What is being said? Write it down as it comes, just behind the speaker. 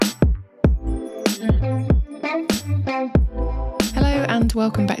and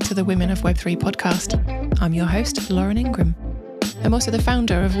welcome back to the Women of Web3 podcast. I'm your host, Lauren Ingram. I'm also the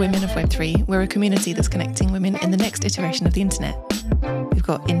founder of Women of Web3. We're a community that's connecting women in the next iteration of the internet. We've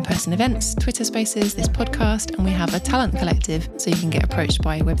got in-person events, Twitter spaces, this podcast, and we have a talent collective so you can get approached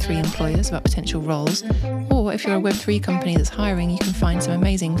by Web3 employers about potential roles. Or if you're a Web3 company that's hiring, you can find some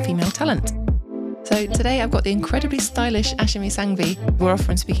amazing female talent. So today I've got the incredibly stylish Ashimi Sanghvi. We're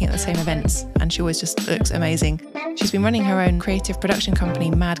often speaking at the same events and she always just looks amazing. She's been running her own creative production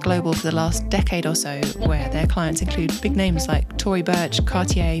company, Mad Global, for the last decade or so, where their clients include big names like Tory Burch,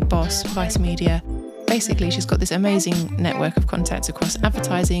 Cartier, Boss, Vice Media. Basically, she's got this amazing network of contacts across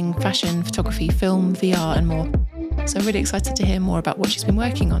advertising, fashion, photography, film, VR and more. So I'm really excited to hear more about what she's been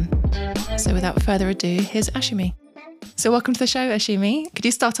working on. So without further ado, here's Ashimi. So welcome to the show, Ashimi. Could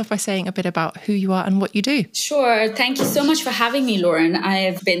you start off by saying a bit about who you are and what you do? Sure. Thank you so much for having me, Lauren. I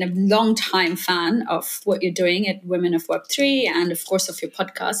have been a long-time fan of what you're doing at Women of Web3 and, of course, of your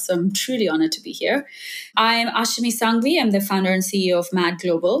podcast. So I'm truly honored to be here. I'm Ashimi Sanghvi. I'm the founder and CEO of Mad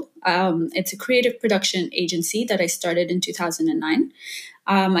Global. It's a creative production agency that I started in 2009.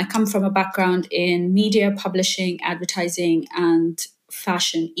 I come from a background in media, publishing, advertising, and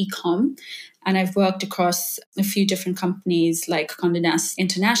fashion e-com. And I've worked across a few different companies like Condé Nast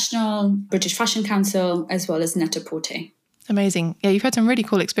International, British Fashion Council, as well as Net-a-Porter. Amazing. Yeah, you've had some really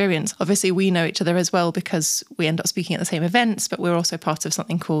cool experience. Obviously, we know each other as well because we end up speaking at the same events, but we're also part of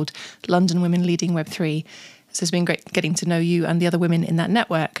something called London Women Leading Web3. So it's been great getting to know you and the other women in that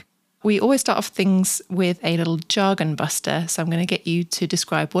network. We always start off things with a little jargon buster. So I'm going to get you to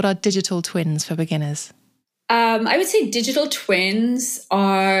describe what are digital twins for beginners. I would say digital twins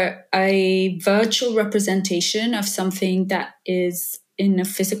are a virtual representation of something that is in a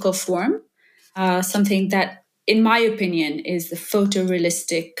physical form, something that, in my opinion, is the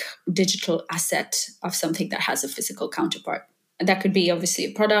photorealistic digital asset of something that has a physical counterpart. And that could be obviously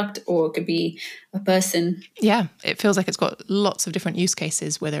a product or it could be a person. Yeah, it feels like it's got lots of different use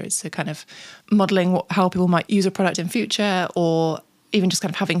cases, whether it's a kind of modeling how people might use a product in future or even just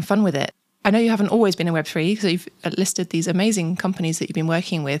kind of having fun with it. I know you haven't always been in Web3, so you've listed these amazing companies that you've been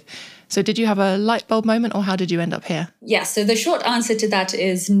working with. So did you have a light bulb moment or how did you end up here? Yeah, so the short answer to that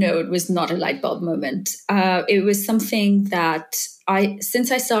is no, it was not a light bulb moment. It was something that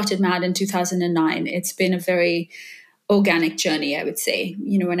since I started Mad in 2009, it's been a very organic journey, I would say.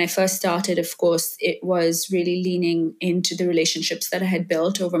 You know, when I first started, of course, it was really leaning into the relationships that I had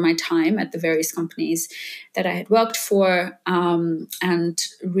built over my time at the various companies that I had worked for, and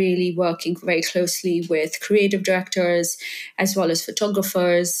really working very closely with creative directors as well as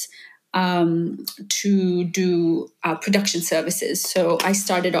photographers to do production services. So I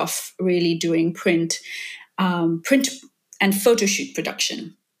started off really doing print and photo shoot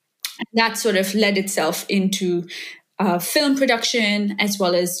production. And that sort of led itself into film production as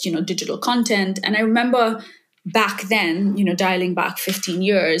well as, digital content. And I remember back then, dialing back 15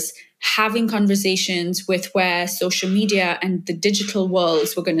 years, having conversations with where social media and the digital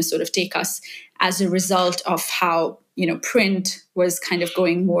worlds were going to sort of take us as a result of how, print was kind of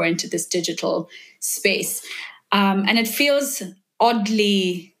going more into this digital space. And it feels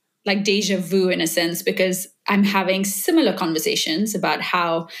oddly like deja vu in a sense, because I'm having similar conversations about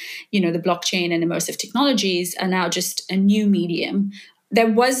how, the blockchain and immersive technologies are now just a new medium.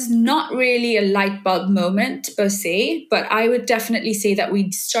 There was not really a light bulb moment per se, but I would definitely say that we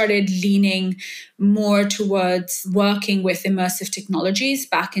started leaning more towards working with immersive technologies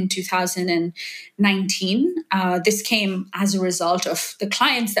back in 2019. This came as a result of the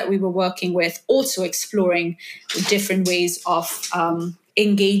clients that we were working with also exploring different ways of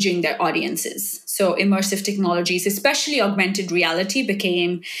engaging their audiences. So immersive technologies, especially augmented reality,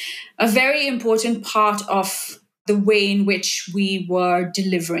 became a very important part of the way in which we were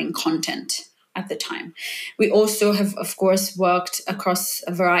delivering content at the time. We also have, of course, worked across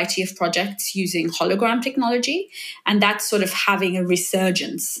a variety of projects using hologram technology, and that's sort of having a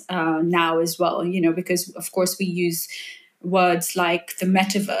resurgence now as well, because, of course, we use words like the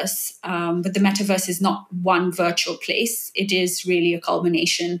metaverse, but the metaverse is not one virtual place. It is really a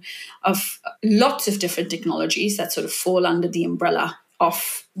culmination of lots of different technologies that sort of fall under the umbrella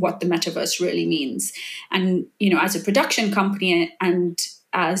of what the metaverse really means. And, as a production company and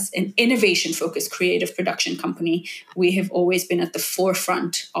as an innovation-focused creative production company, we have always been at the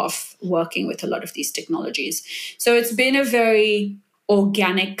forefront of working with a lot of these technologies. So it's been a very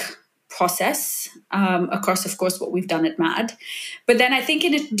organic process across, of course, what we've done at Mad. But then I think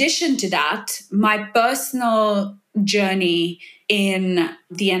in addition to that, my personal journey in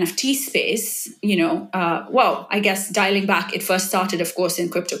the NFT space, I guess dialing back, it first started, of course, in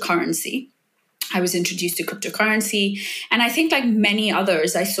cryptocurrency. I was introduced to cryptocurrency. And I think, like many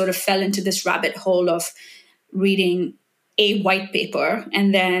others, I sort of fell into this rabbit hole of reading a white paper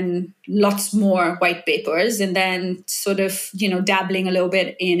and then lots more white papers, and then sort of, dabbling a little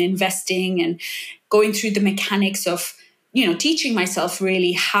bit in investing and going through the mechanics of, teaching myself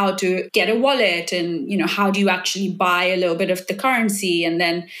really how to get a wallet and, how do you actually buy a little bit of the currency. And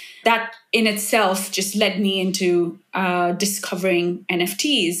then that in itself just led me into discovering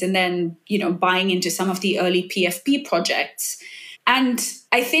NFTs and then, buying into some of the early PFP projects. And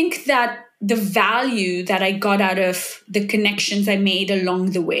I think that the value that I got out of the connections I made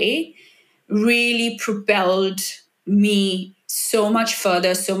along the way really propelled me so much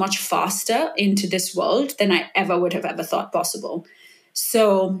further, so much faster into this world than I ever would have ever thought possible.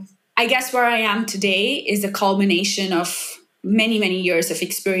 So I guess where I am today is a culmination of many, many years of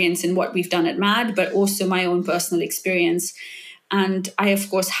experience in what we've done at MAD, but also my own personal experience. And I, of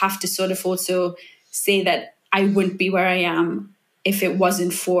course, have to sort of also say that I wouldn't be where I am if it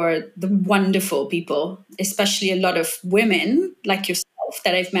wasn't for the wonderful people, especially a lot of women like yourself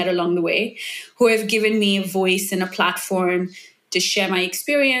that I've met along the way, who have given me a voice and a platform to share my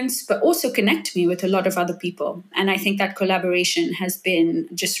experience, but also connect me with a lot of other people. And I think that collaboration has been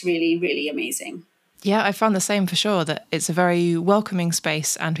just really, really amazing. Yeah, I found the same for sure, that it's a very welcoming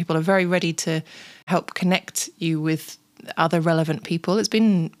space and people are very ready to help connect you with other relevant people. It's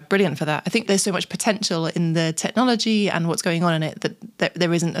been brilliant for that. I think there's so much potential in the technology and what's going on in it that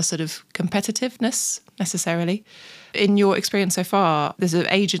there isn't a sort of competitiveness necessarily. In your experience so far, there's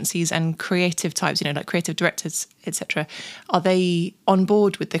agencies and creative types, like creative directors, etc. Are they on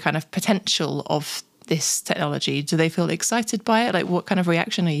board with the kind of potential of this technology? Do they feel excited by it? Like, what kind of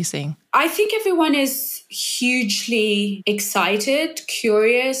reaction are you seeing? I think everyone is hugely excited,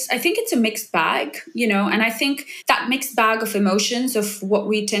 curious. I think it's a mixed bag, and I think that mixed bag of emotions of what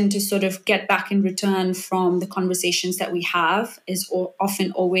we tend to sort of get back in return from the conversations that we have is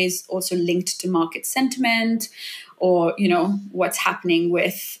often always also linked to market sentiment, or, what's happening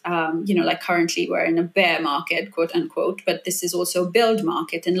with, like currently we're in a bear market, quote unquote, but this is also a build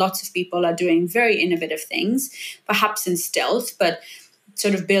market and lots of people are doing very innovative things, perhaps in stealth, but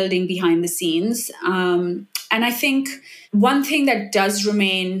sort of building behind the scenes. And I think one thing that does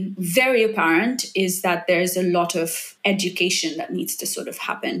remain very apparent is that there's a lot of education that needs to sort of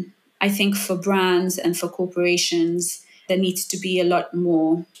happen. I think for brands and for corporations, there needs to be a lot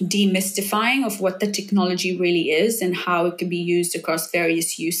more demystifying of what the technology really is and how it can be used across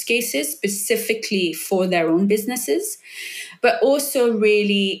various use cases, specifically for their own businesses, but also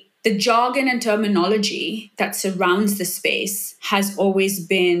really the jargon and terminology that surrounds the space has always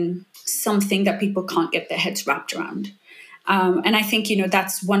been something that people can't get their heads wrapped around. And I think,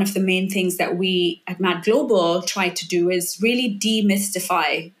 that's one of the main things that we at Mad Global try to do is really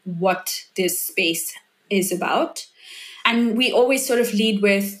demystify what this space is about. And we always sort of lead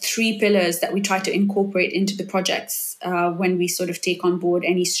with 3 pillars that we try to incorporate into the projects when we sort of take on board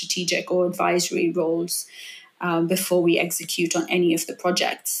any strategic or advisory roles before we execute on any of the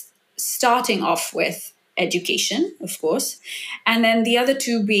projects. Starting off with education, of course, and then the other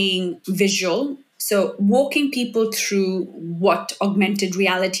 2 being visual. So walking people through what augmented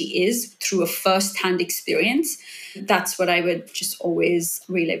reality is through a first-hand experience. That's what I would just always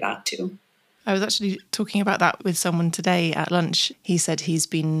relay back to. I was actually talking about that with someone today at lunch. He said he's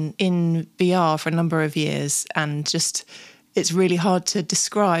been in VR for a number of years and just it's really hard to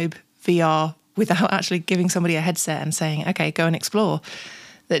describe VR without actually giving somebody a headset and saying, okay, go and explore.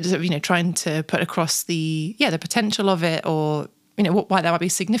 That, trying to put across the potential of it, or, why that might be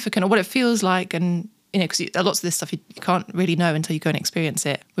significant or what it feels like. And, because lots of this stuff you can't really know until you go and experience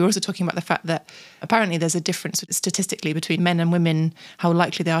it. We were also talking about the fact that apparently there's a difference statistically between men and women, how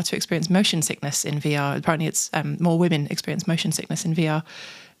likely they are to experience motion sickness in VR. Apparently it's more women experience motion sickness in VR.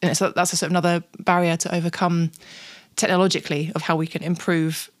 And so that's a sort of another barrier to overcome technologically of how we can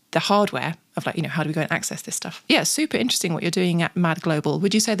improve the hardware of how do we go and access this stuff? Yeah, super interesting what you're doing at Mad Global.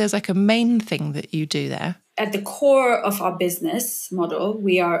 Would you say there's a main thing that you do there? At the core of our business model,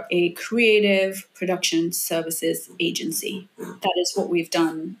 we are a creative production services agency. That is what we've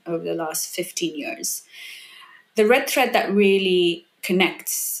done over the last 15 years. The red thread that really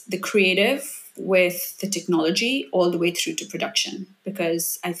connects the creative with the technology all the way through to production,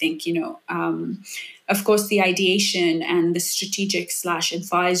 because I think, of course, the ideation and the strategic /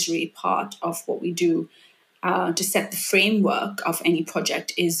 advisory part of what we do to set the framework of any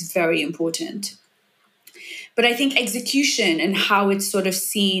project is very important. But I think execution and how it's sort of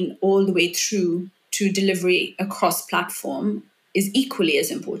seen all the way through to delivery across platform is equally as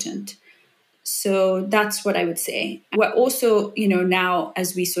important. So that's what I would say. We're also, now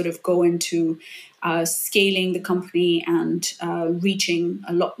as we sort of go into scaling the company and reaching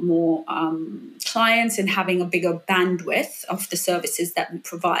a lot more clients and having a bigger bandwidth of the services that we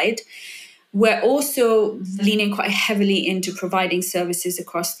provide, we're also leaning quite heavily into providing services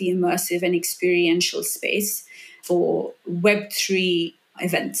across the immersive and experiential space for Web3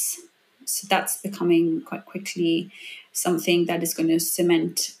 events. So that's becoming quite quickly something that is going to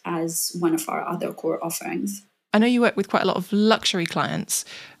cement as one of our other core offerings. I know you work with quite a lot of luxury clients.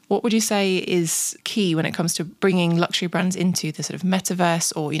 What would you say is key when it comes to bringing luxury brands into the sort of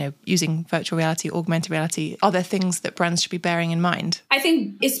metaverse or, using virtual reality, augmented reality? Are there things that brands should be bearing in mind? I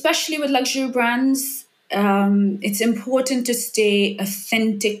think especially with luxury brands, it's important to stay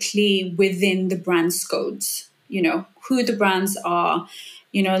authentically within the brand's codes, who the brands are.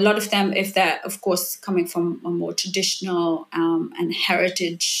 A lot of them, if they're, of course, coming from a more traditional and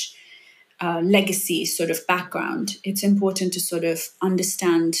heritage legacy sort of background, it's important to sort of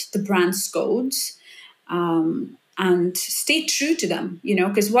understand the brand's codes and stay true to them,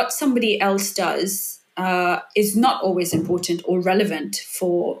 because what somebody else does is not always important or relevant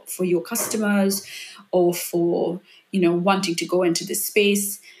for your customers or for, wanting to go into this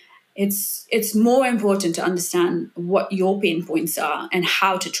space. It's more important to understand what your pain points are and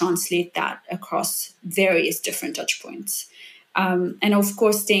how to translate that across various different touch points. And of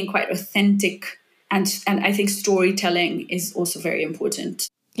course, staying quite authentic. And I think storytelling is also very important.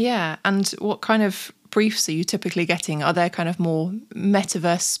 Yeah. And what kind of briefs are you typically getting? Are there kind of more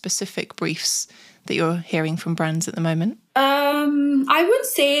metaverse specific briefs that you're hearing from brands at the moment? I wouldn't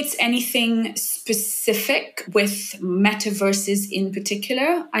say it's anything specific with metaverses in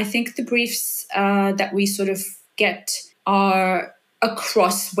particular. I think the briefs that we sort of get are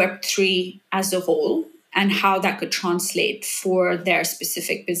across Web3 as a whole and how that could translate for their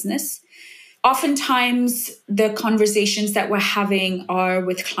specific business. Oftentimes, the conversations that we're having are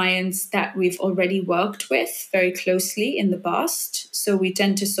with clients that we've already worked with very closely in the past. So we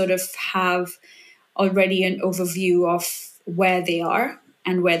tend to sort of have already an overview of where they are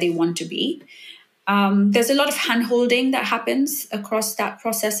and where they want to be. There's a lot of hand-holding that happens across that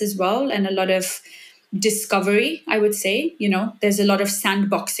process as well, and a lot of discovery, I would say. There's a lot of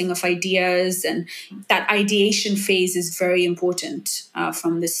sandboxing of ideas, and that ideation phase is very important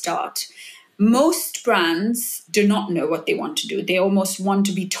from the start. Most brands do not know what they want to do. They almost want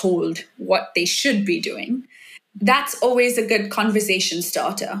to be told what they should be doing. That's always a good conversation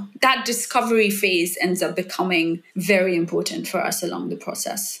starter. That discovery phase ends up becoming very important for us along the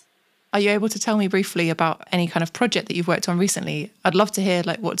process. Are you able to tell me briefly about any kind of project that you've worked on recently? I'd love to hear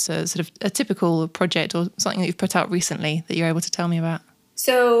what's a sort of a typical project or something that you've put out recently that you're able to tell me about.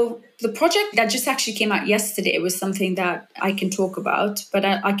 So the project that just actually came out yesterday was something that I can talk about, but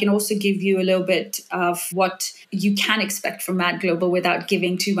I can also give you a little bit of what you can expect from Mad Global without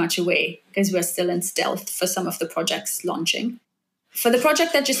giving too much away, because we're still in stealth for some of the projects launching. For the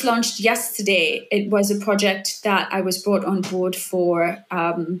project that just launched yesterday, it was a project that I was brought on board for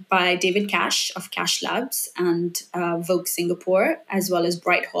by David Cash of Cash Labs and Vogue Singapore, as well as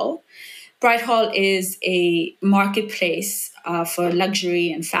Bright Hall. Bright Hall is a marketplace for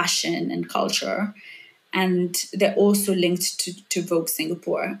luxury and fashion and culture. And they're also linked to Vogue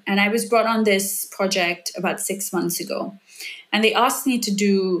Singapore. And I was brought on this project about 6 months ago. And they asked me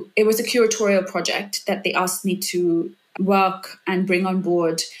it was a curatorial project that they asked me to work and bring on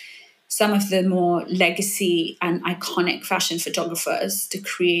board some of the more legacy and iconic fashion photographers to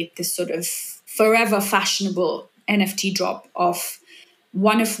create this sort of forever fashionable NFT drop of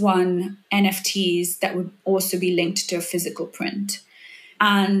one-of-one NFTs that would also be linked to a physical print.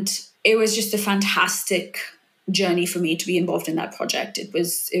 And it was just a fantastic journey for me to be involved in that project. It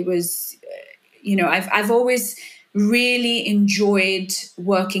was, I've always really enjoyed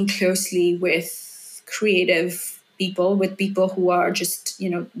working closely with creative people, with people who are just,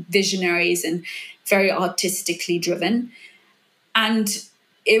 visionaries and very artistically driven. And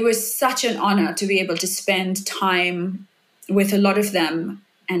it was such an honor to be able to spend time with a lot of them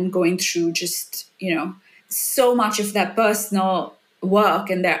and going through just, so much of their personal work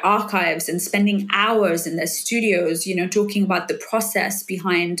and their archives and spending hours in their studios, talking about the process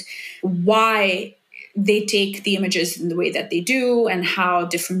behind why they take the images in the way that they do and how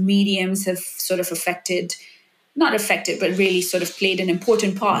different mediums have sort of not affected, but really sort of played an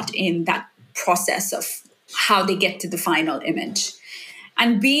important part in that process of how they get to the final image.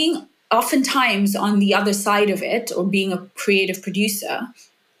 And being oftentimes on the other side of it, or being a creative producer,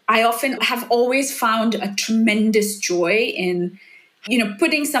 I often have always found a tremendous joy in,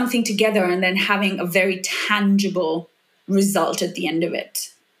 putting something together and then having a very tangible result at the end of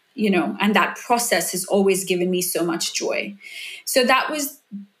it. and that process has always given me so much joy. So that was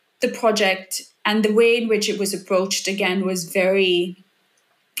the project, and the way in which it was approached again was very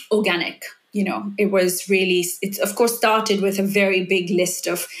organic. It was really, it's of course started with a very big list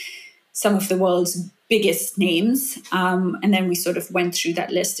of some of the world's biggest names. And then we sort of went through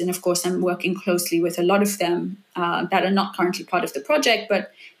that list. And of course, I'm working closely with a lot of them that are not currently part of the project,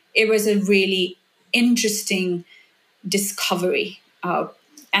 but it was a really interesting discovery and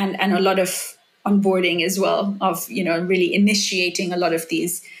a lot of onboarding as well of, really initiating a lot of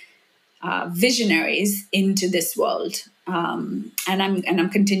these visionaries into this world. And I'm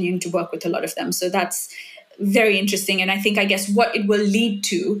continuing to work with a lot of them. So that's very interesting. And I guess what it will lead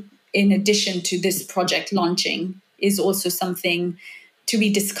to, in addition to this project launching, is also something to be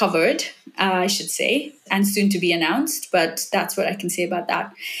discovered, I should say, and soon to be announced. But that's what I can say about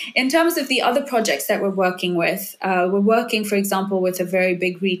that. In terms of the other projects that we're working with, we're working, for example, with a very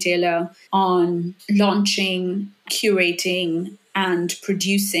big retailer on launching, curating, and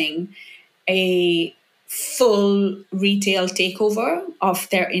producing a full retail takeover of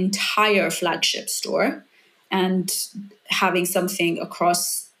their entire flagship store, and having something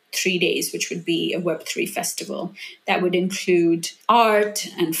across 3 days, which would be a Web3 festival that would include art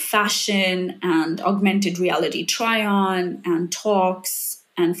and fashion and augmented reality try-on and talks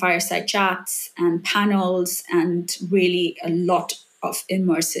and fireside chats and panels, and really a lot of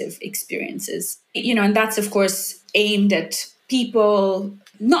immersive experiences. And that's, of course, aimed at people,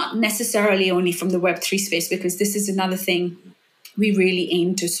 not necessarily only from the Web3 space, because this is another thing we really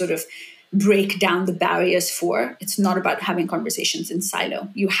aim to sort of break down the barriers for. It's not about having conversations in silo.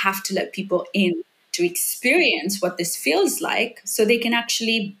 You have to let people in to experience what this feels like so they can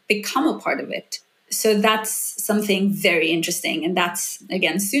actually become a part of it. So that's something very interesting. And that's,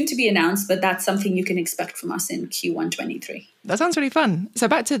 again, soon to be announced, but that's something you can expect from us in Q1 23. That sounds really fun. So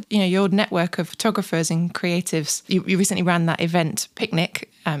back to your network of photographers and creatives. You recently ran that event, Picnic,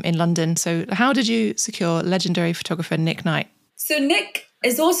 in London. So how did you secure legendary photographer Nick Knight? So Nick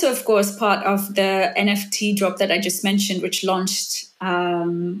is also, of course, part of the NFT drop that I just mentioned, which launched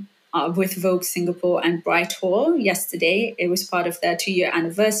with Vogue Singapore and Bright Hall yesterday. It was part of their 2-year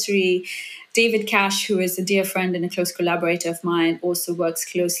anniversary. David Cash, who is a dear friend and a close collaborator of mine, also works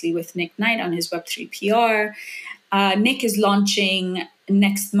closely with Nick Knight on his Web3 PR. Nick is launching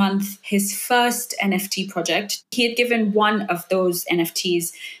next month his first NFT project. He had given one of those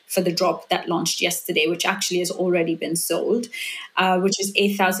NFTs for the drop that launched yesterday, which actually has already been sold, which is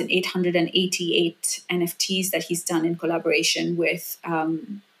 8,888 NFTs that he's done in collaboration with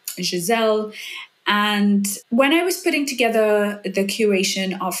Giselle. And when I was putting together the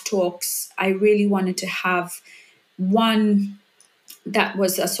curation of talks, I really wanted to have one that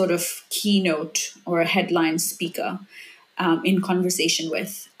was a sort of keynote or a headline speaker in conversation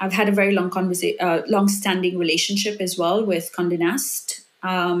with. I've had a very long-standing relationship as well with Condé Nast,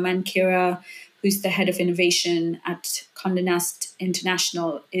 and Kira, who's the head of innovation at Condé Nast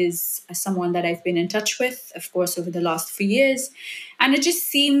International, is someone that I've been in touch with, of course, over the last few years. And it just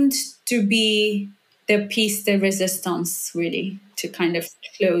seemed to be the piece de resistance, really, to kind of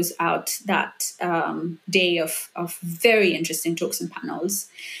close out that day of very interesting talks and panels.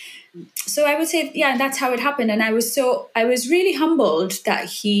 So I would say, yeah, that's how it happened. And I was really humbled that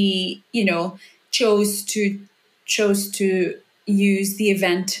he, chose to use the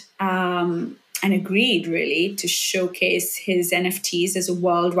event and agreed really to showcase his NFTs as a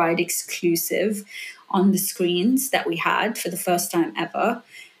worldwide exclusive on the screens that we had for the first time ever.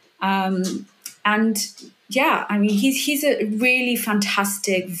 And yeah, I mean, he's a really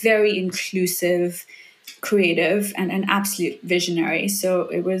fantastic, very inclusive, creative, and an absolute visionary. So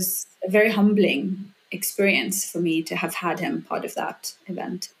it was a very humbling experience for me to have had him part of that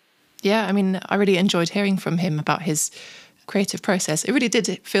event. Yeah, I mean, I really enjoyed hearing from him about his creative process. It really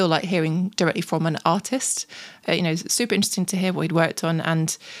did feel like hearing directly from an artist. It's super interesting to hear what he'd worked on.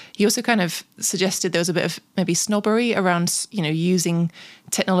 And he also kind of suggested there was a bit of maybe snobbery around, using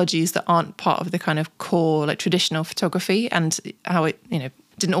technologies that aren't part of the kind of core, like traditional photography, and how it,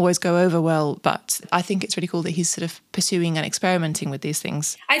 didn't always go over well. But I think it's really cool that he's sort of pursuing and experimenting with these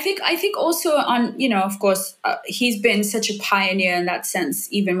things. I think also on, of course, he's been such a pioneer in that sense,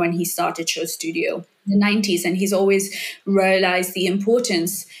 even when he started Show Studio in the 90s. And he's always realized the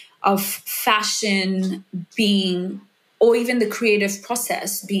importance of fashion being, or even the creative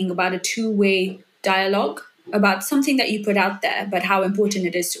process being about a two-way dialogue about something that you put out there, but how important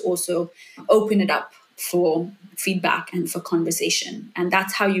it is to also open it up for feedback and for conversation. And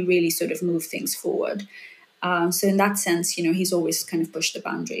that's how you really sort of move things forward. So in that sense, he's always kind of pushed the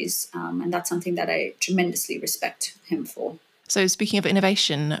boundaries. And that's something that I tremendously respect him for. So speaking of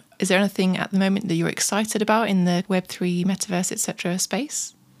innovation, is there anything at the moment that you're excited about in the Web3, metaverse, etc.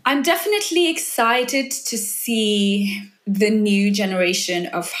 space? I'm definitely excited to see the new generation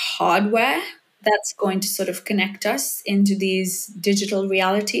of hardware that's going to sort of connect us into these digital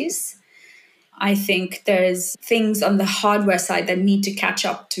realities. I think there's things on the hardware side that need to catch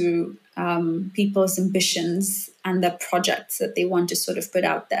up to people's ambitions and the projects that they want to sort of put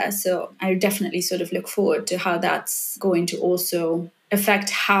out there. So I definitely sort of look forward to how that's going to also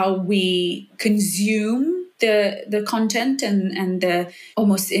affect how we consume the content and the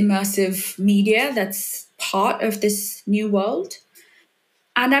almost immersive media that's part of this new world.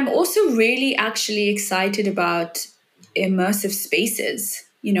 And I'm also really actually excited about immersive spaces,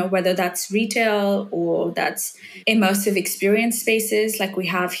 whether that's retail or that's immersive experience spaces like we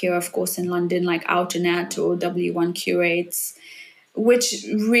have here, of course, in London, like Outernet or W1 Curates, which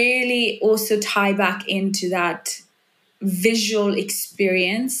really also tie back into that visual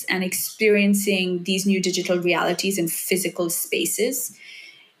experience and experiencing these new digital realities in physical spaces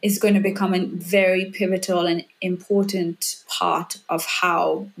is going to become a very pivotal and important part of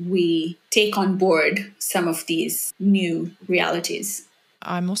how we take on board some of these new realities.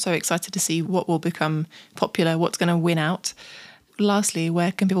 I'm also excited to see what will become popular, what's going to win out. Lastly,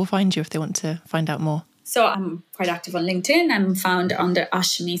 where can people find you if they want to find out more? So I'm quite active on LinkedIn. I'm found under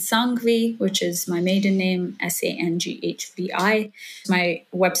Ashmi Sanghvi, which is my maiden name, Sanghvi. My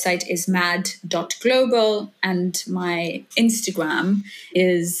website is mad.global and my Instagram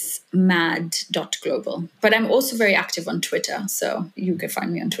is mad.global. But I'm also very active on Twitter, so you can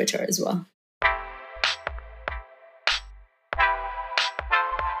find me on Twitter as well.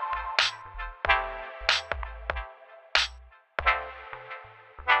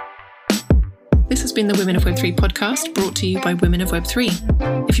 This has been the Women of Web3 podcast, brought to you by Women of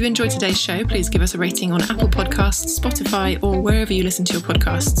Web3. If you enjoyed today's show, please give us a rating on Apple Podcasts, Spotify, or wherever you listen to your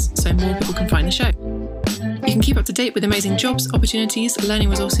podcasts, so more people can find the show. You can keep up to date with amazing jobs, opportunities, learning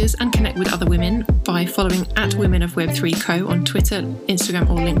resources, and connect with other women by following at Women of Web3 Co on Twitter, Instagram,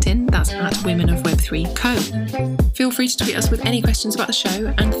 or LinkedIn. That's at Women of Web3 Co. Feel free to tweet us with any questions about the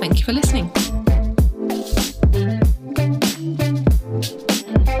show, and thank you for listening.